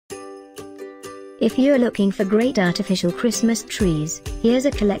If you're looking for great artificial Christmas trees, here's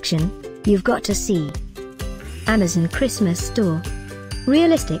a collection you've got to see. Amazon Christmas Store.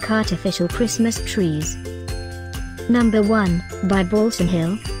 Realistic artificial Christmas trees. Number 1, by Balsam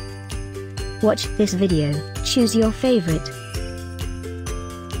Hill. Watch this video, choose your favorite.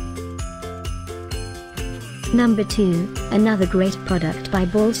 Number 2, another great product by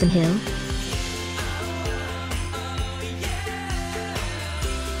Balsam Hill.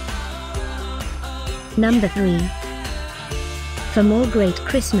 Number 3. For more great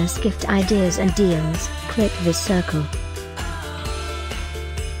Christmas gift ideas and deals, click this circle.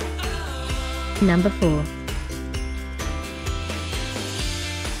 Number 4.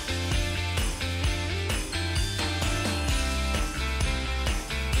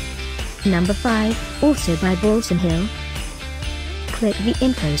 Number 5, also by Balsam Hill. Click the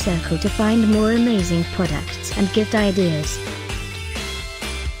info circle to find more amazing products and gift ideas.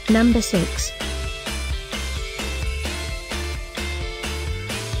 Number 6.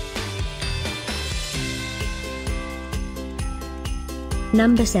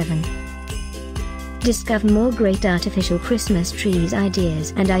 Number 7. Discover more great artificial Christmas trees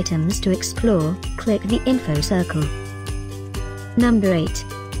ideas and items to explore, click the info circle. Number 8.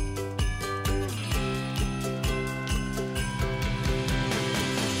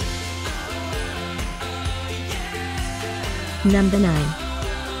 Number 9.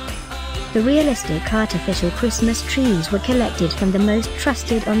 The realistic artificial Christmas trees were collected from the most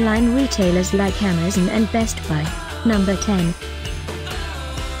trusted online retailers like Amazon and Best Buy. Number 10.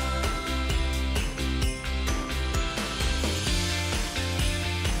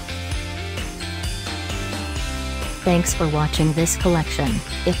 Thanks for watching this collection.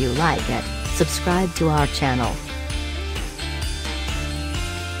 If you like it, subscribe to our channel.